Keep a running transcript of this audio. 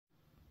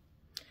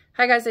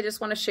Hi guys, I just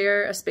want to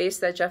share a space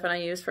that Jeff and I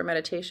use for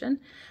meditation.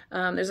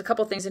 There's a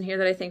couple things in here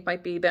that I think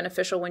might be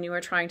beneficial when you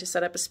are trying to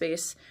set up a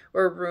space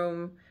or a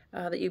room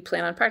that you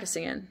plan on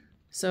practicing in.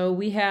 So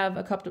we have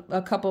a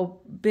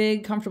couple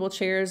big comfortable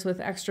chairs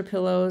with extra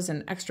pillows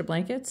and extra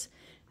blankets.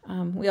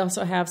 We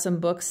also have some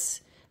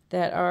books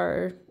that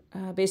are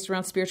based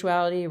around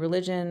spirituality,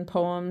 religion,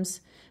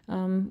 poems.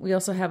 We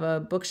also have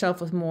a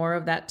bookshelf with more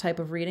of that type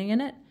of reading in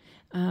it.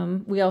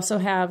 We also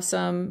have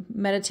some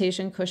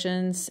meditation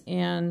cushions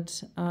and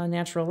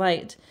natural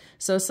light.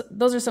 So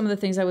those are some of the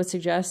things I would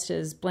suggest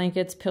is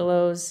blankets,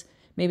 pillows,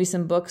 maybe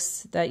some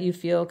books that you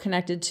feel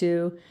connected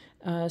to,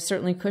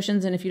 certainly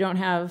cushions. And if you don't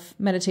have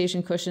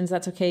meditation cushions,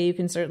 that's okay. You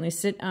can certainly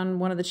sit on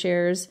one of the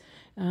chairs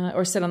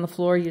or sit on the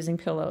floor using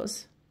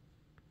pillows.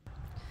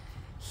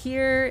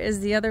 Here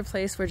is the other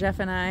place where Jeff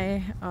and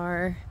I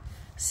are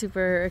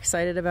super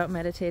excited about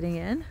meditating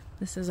in.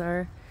 This is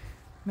our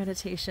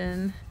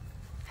meditation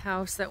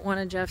house that one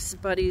of Jeff's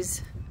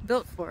buddies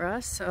built for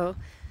us. So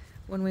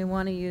when we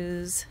want to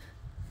use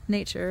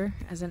nature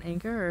as an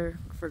anchor or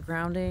for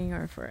grounding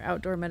or for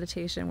outdoor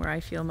meditation, where I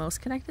feel most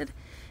connected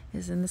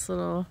is in this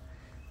little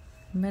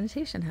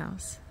meditation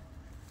house.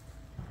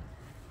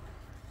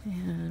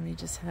 And we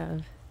just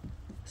have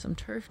some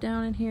turf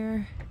down in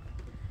here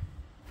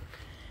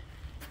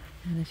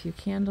and a few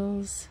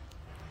candles,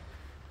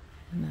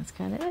 and that's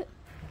kind of it.